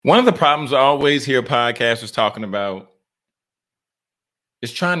One of the problems I always hear podcasters talking about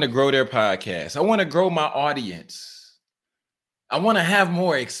is trying to grow their podcast. I want to grow my audience. I want to have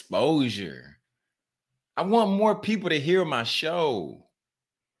more exposure. I want more people to hear my show.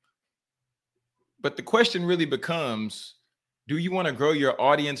 But the question really becomes, do you want to grow your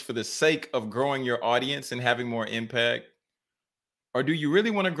audience for the sake of growing your audience and having more impact? Or do you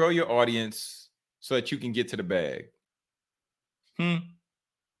really want to grow your audience so that you can get to the bag?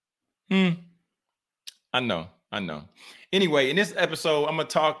 I know. Anyway, in this episode, I'm going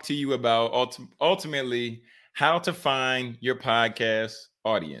to talk to you about ultimately how to find your podcast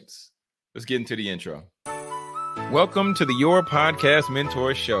audience. Let's get into the intro. Welcome to the Your Podcast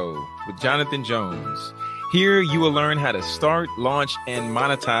Mentor Show with Jonathan Jones. Here you will learn how to start, launch, and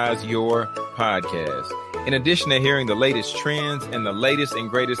monetize your podcast. In addition to hearing the latest trends and the latest and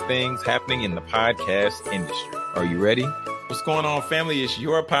greatest things happening in the podcast industry. Are you ready? What's going on, family? It's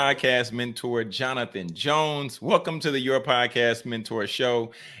your podcast mentor, Jonathan Jones. Welcome to the Your Podcast Mentor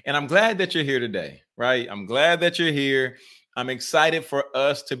Show. And I'm glad that you're here today, right? I'm glad that you're here. I'm excited for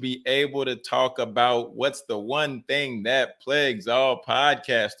us to be able to talk about what's the one thing that plagues all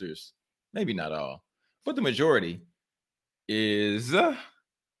podcasters. Maybe not all, but the majority is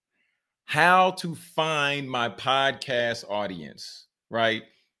how to find my podcast audience, right?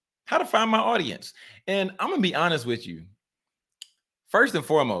 How to find my audience. And I'm going to be honest with you. First and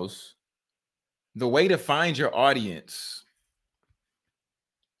foremost, the way to find your audience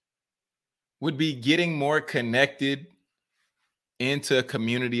would be getting more connected into a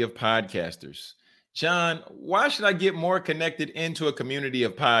community of podcasters. John, why should I get more connected into a community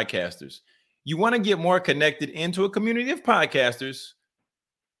of podcasters? You want to get more connected into a community of podcasters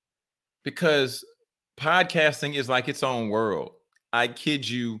because podcasting is like its own world. I kid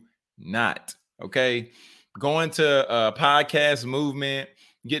you not. Okay. Going to a podcast movement,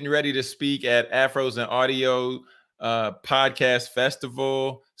 getting ready to speak at Afros and Audio Podcast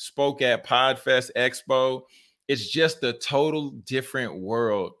Festival, spoke at Podfest Expo. It's just a total different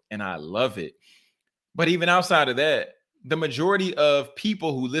world, and I love it. But even outside of that, the majority of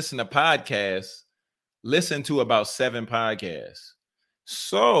people who listen to podcasts listen to about 7 podcasts.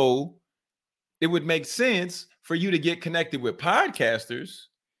 So it would make sense for you to get connected with podcasters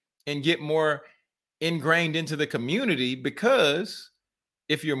and get more ingrained into the community, because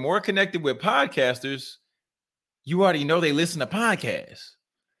if you're more connected with podcasters, you already know they listen to podcasts.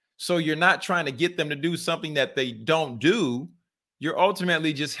 So you're not trying to get them to do something that they don't do. You're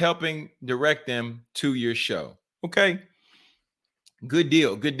ultimately just helping direct them to your show. Okay. Good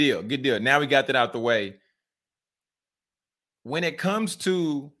deal. Now we got that out the way. When it comes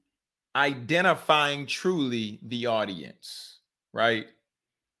to identifying truly the audience, right?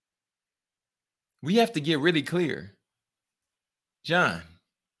 We have to get really clear. John,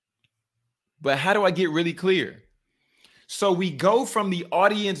 but how do I get really clear? So we go from the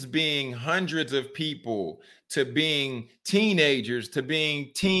audience being hundreds of people to being teenagers, to being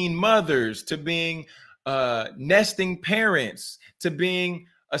teen mothers, to being nesting parents, to being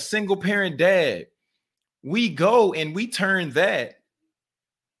a single parent dad. We go and we turn that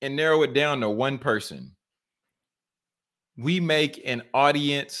and narrow it down to one person. We make an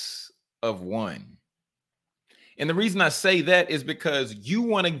audience of one. And the reason I say that is because you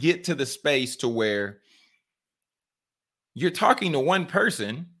want to get to the space to where you're talking to one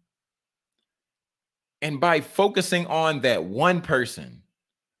person, and by focusing on that one person,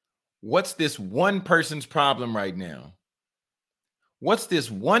 what's this one person's problem right now? What's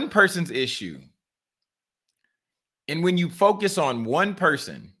this one person's issue? And when you focus on one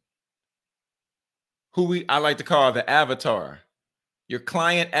person, who I like to call the avatar, your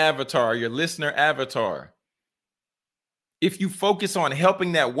client avatar, your listener avatar, if you focus on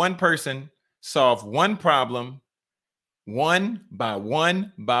helping that one person solve one problem, one by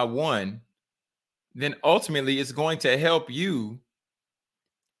one, then ultimately it's going to help you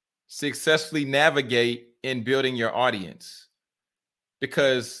successfully navigate in building your audience,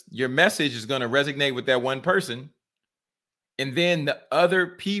 because your message is going to resonate with that one person. And then the other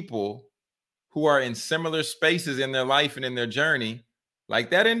people who are in similar spaces in their life and in their journey,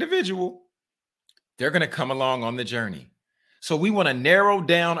 like that individual, they're going to come along on the journey. So we want to narrow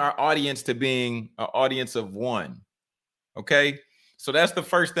down our audience to being an audience of one. Okay. So that's the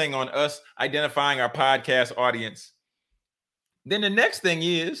first thing on us identifying our podcast audience. Then the next thing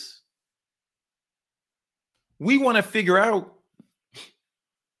is we want to figure out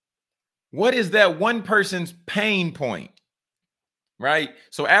what is that one person's pain point, right?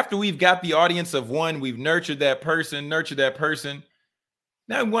 So after we've got the audience of one, we've nurtured that person.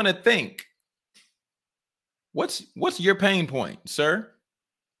 Now I want to think, what's your pain point, sir?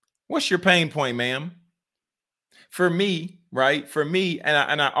 What's your pain point, ma'am? For me, right? For me,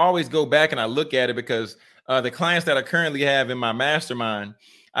 and I always go back and I look at it because the clients that I currently have in my mastermind,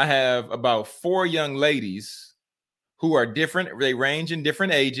 I have about 4 young ladies who are different. They range in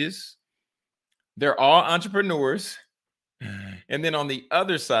different ages. They're all entrepreneurs. And then on the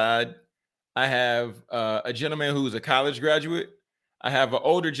other side, I have a gentleman who's a college graduate. I have an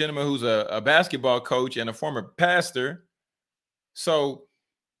older gentleman who's a basketball coach and a former pastor. So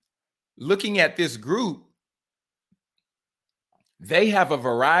looking at this group, they have a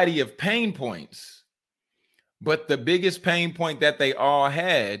variety of pain points, but the biggest pain point that they all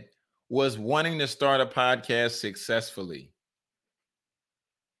had was wanting to start a podcast successfully.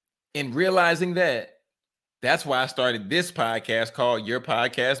 And realizing that, that's why I started this podcast called Your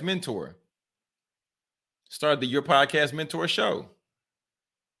Podcast Mentor. Started the Your Podcast Mentor show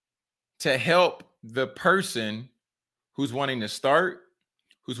to help the person who's wanting to start,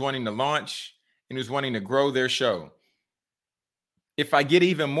 who's wanting to launch, and who's wanting to grow their show. If I get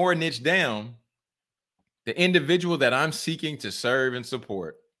even more niche down, the individual that I'm seeking to serve and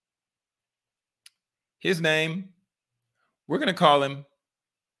support, his name, we're going to call him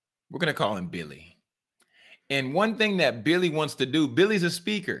Billy. And one thing that Billy wants to do, Billy's a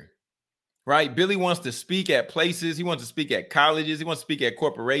speaker, right? Billy wants to speak at places. He wants to speak at colleges. He wants to speak at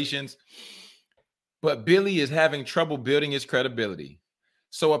corporations. But Billy is having trouble building his credibility.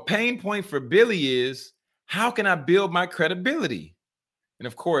 So a pain point for Billy is, how can I build my credibility? And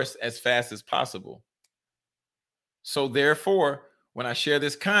of course, as fast as possible. So therefore, when I share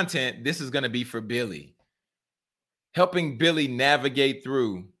this content, this is going to be for Billy. Helping Billy navigate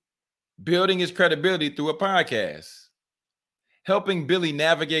through building his credibility through a podcast. Helping Billy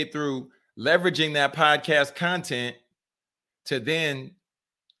navigate through leveraging that podcast content to then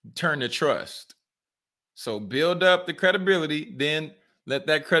turn to trust. So build up the credibility, then let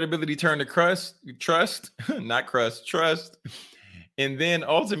that credibility turn to trust, and then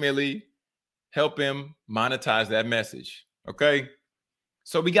ultimately help him monetize that message. Okay.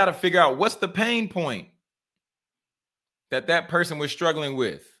 So we got to figure out what's the pain point that person was struggling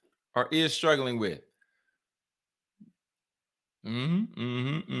with or is struggling with.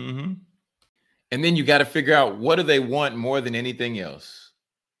 And then you got to figure out, what do they want more than anything else?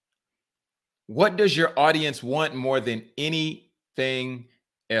 What does your audience want more than anything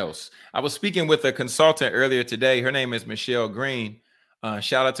else? I was speaking with a consultant earlier today. Her name is Michelle Green.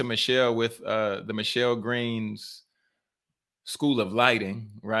 Shout out to Michelle with the Michelle Green's School of Lighting,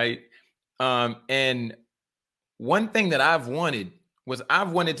 right? And one thing that I've wanted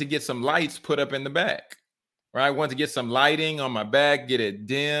to get some lights put up in the back, right? I wanted to get some lighting on my back, get it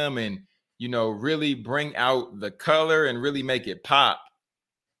dim, and really bring out the color and really make it pop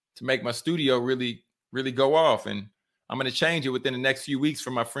to make my studio really, really go off. And I'm going to change it within the next few weeks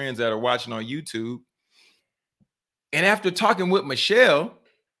for my friends that are watching on YouTube. And after talking with Michelle,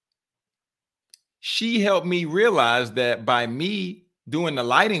 she helped me realize that by me doing the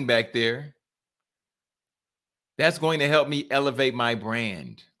lighting back there, that's going to help me elevate my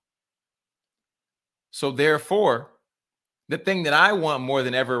brand. So therefore, the thing that I want more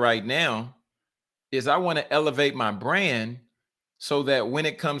than ever right now is I want to elevate my brand so that when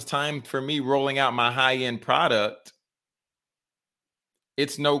it comes time for me rolling out my high-end product,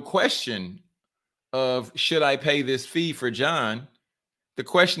 it's no question of, should I pay this fee for John? The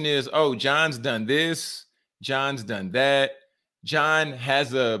question is, oh, John's done this, John's done that. John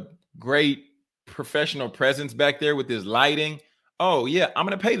has a great professional presence back there with his lighting. Oh yeah, I'm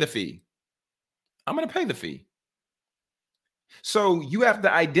going to pay the fee. I'm going to pay the fee. So you have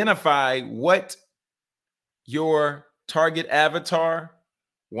to identify what your target avatar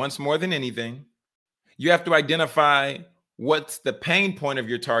wants more than anything. You have to identify what's the pain point of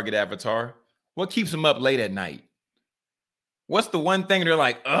your target avatar. What keeps them up late at night? What's the one thing they're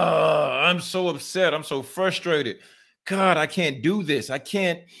like, oh, I'm so upset. I'm so frustrated. God, I can't do this. I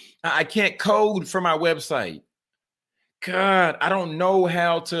can't code for my website. God, I don't know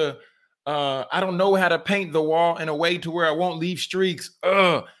how to paint the wall in a way to where I won't leave streaks.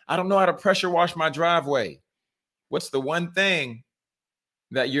 I don't know how to pressure wash my driveway. What's the one thing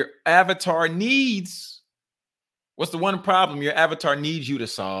that your avatar needs? What's the one problem your avatar needs you to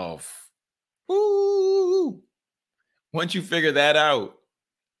solve? Woo! Once you figure that out,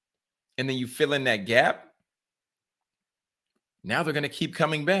 and then you fill in that gap, now they're going to keep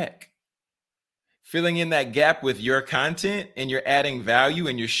coming back. Filling in that gap with your content, and you're adding value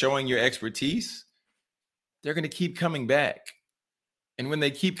and you're showing your expertise, they're going to keep coming back. And when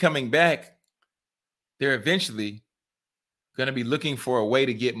they keep coming back, they're eventually going to be looking for a way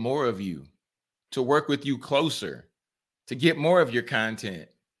to get more of you, to work with you closer, to get more of your content,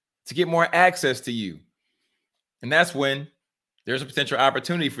 to get more access to you. And that's when there's a potential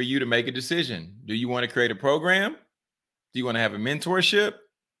opportunity for you to make a decision. Do you want to create a program? Do you want to have a mentorship?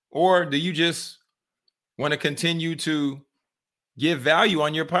 Or do you just want to continue to give value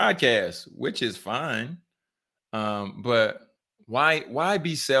on your podcast, which is fine. But why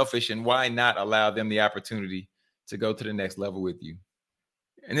be selfish, and why not allow them the opportunity to go to the next level with you?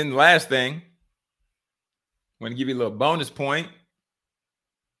 And then the last thing, I'm going to give you a little bonus point.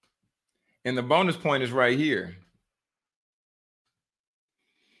 And the bonus point is right here.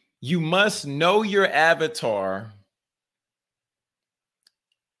 You must know your avatar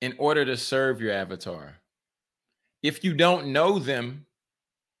in order to serve your avatar. If you don't know them,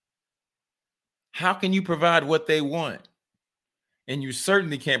 how can you provide what they want? And you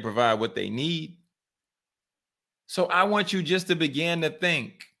certainly can't provide what they need. So I want you just to begin to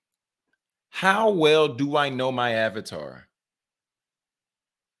think, how well do I know my avatar?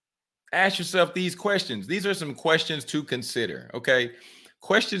 Ask yourself these questions. These are some questions to consider, okay?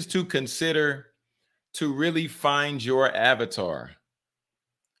 Questions to consider to really find your avatar.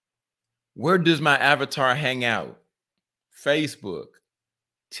 Where does my avatar hang out? Facebook,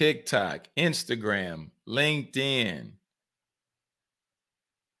 TikTok, Instagram, LinkedIn,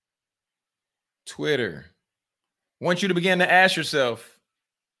 Twitter. I want you to begin to ask yourself,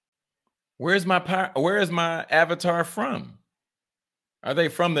 where is my avatar from? Are they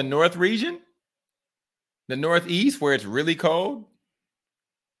from the North region? The Northeast, where it's really cold?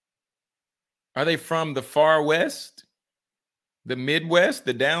 Are they from the far West? The Midwest,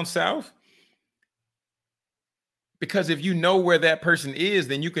 the down South? Because if you know where that person is,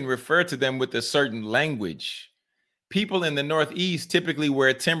 then you can refer to them with a certain language. People in the Northeast typically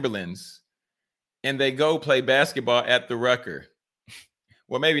wear Timberlands and they go play basketball at the Rucker.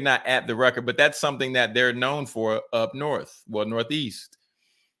 Well, maybe not at the Rucker, but that's something that they're known for up north, well, Northeast.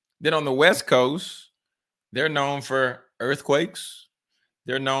 Then on the West Coast, they're known for earthquakes.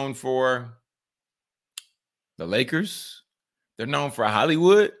 They're known for the Lakers. They're known for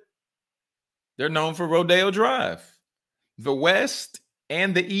Hollywood. They're known for Rodeo Drive. The West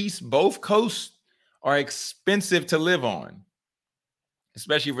and the East, both coasts, are expensive to live on,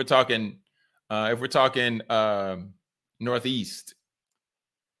 especially if we're talking Northeast.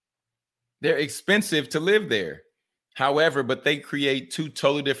 They're expensive to live there. However, but they create two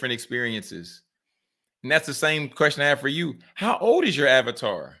totally different experiences. And that's the same question I have for you. How old is your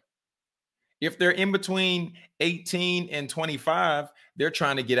avatar? If they're in between 18 and 25, they're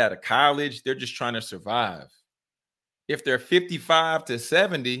trying to get out of college. They're just trying to survive. If they're 55 to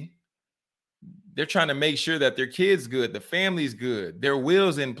 70, they're trying to make sure that their kid's good, the family's good, their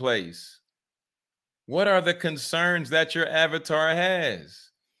will's in place. What are the concerns that your avatar has?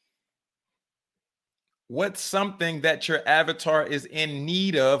 What's something that your avatar is in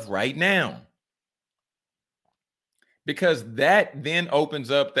need of right now? Because that then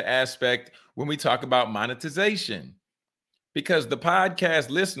opens up the aspect when we talk about monetization. Because the podcast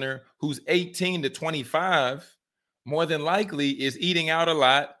listener who's 18 to 25 more than likely is eating out a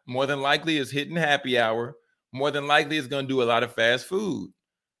lot, more than likely is hitting happy hour, more than likely is going to do a lot of fast food,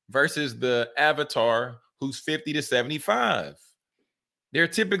 versus the avatar who's 50 to 75. They're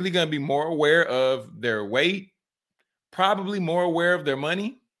typically going to be more aware of their weight, probably more aware of their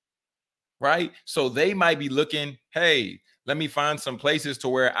money, right? So they might be looking, hey, let me find some places to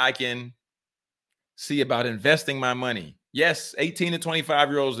where I can see about investing my money. Yes, 18 to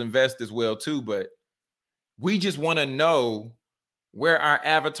 25-year-olds invest as well too, but we just want to know where our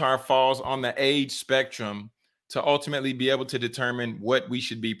avatar falls on the age spectrum to ultimately be able to determine what we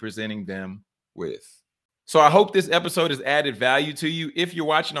should be presenting them with. So I hope this episode has added value to you. If you're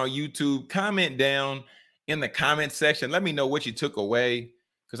watching on YouTube, comment down in the comment section. Let me know what you took away,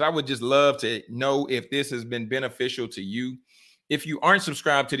 because I would just love to know if this has been beneficial to you. If you aren't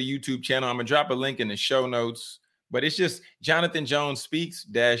subscribed to the YouTube channel, I'm going to drop a link in the show notes. But it's just Jonathan Jones Speaks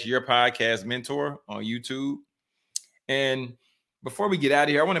 - your podcast mentor on YouTube. And before we get out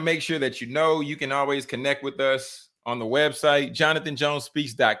of here, I want to make sure that you can always connect with us on the website,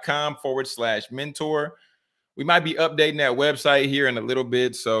 jonathanjonespeaks.com/mentor. We might be updating that website here in a little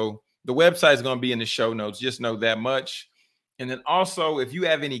bit. So the website is going to be in the show notes. Just know that much. And then also, if you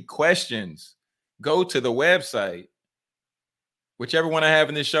have any questions, go to the website. Whichever one I have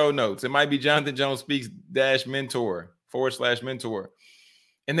in the show notes. It might be Jonathan Jones Speaks -mentor/mentor.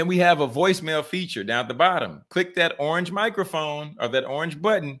 And then we have a voicemail feature down at the bottom. Click that orange microphone or that orange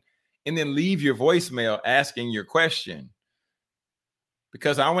button and then leave your voicemail asking your question.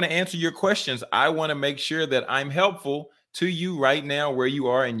 Because I want to answer your questions. I want to make sure that I'm helpful to you right now where you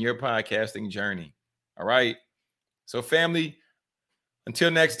are in your podcasting journey. All right. So family,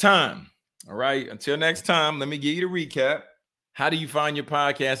 Until next time. All right. Until next time, let me give you the recap. How do you find your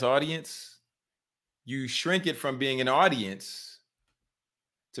podcast audience? You shrink it from being an audience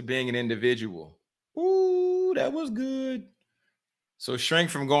to being an individual. Ooh, that was good. So shrink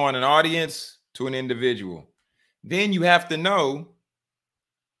from going an audience to an individual. Then you have to know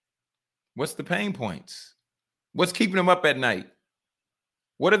what's the pain points? What's keeping them up at night?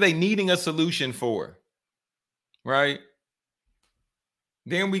 What are they needing a solution for? Right?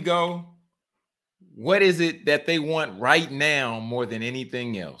 Then we go, what is it that they want right now more than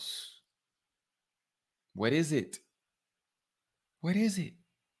anything else? What is it? What is it?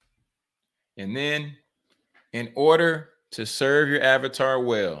 And then, in order to serve your avatar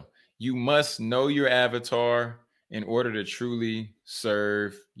well, you must know your avatar in order to truly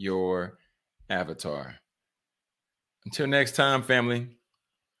serve your avatar. Until next time, family,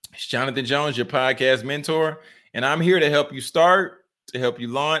 it's Jonathan Jones, your podcast mentor, and I'm here to help you start, to help you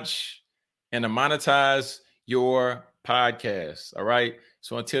launch, and to monetize your podcast. All right.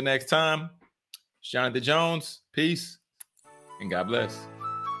 So until next time, it's Jonathan Jones. Peace and God bless.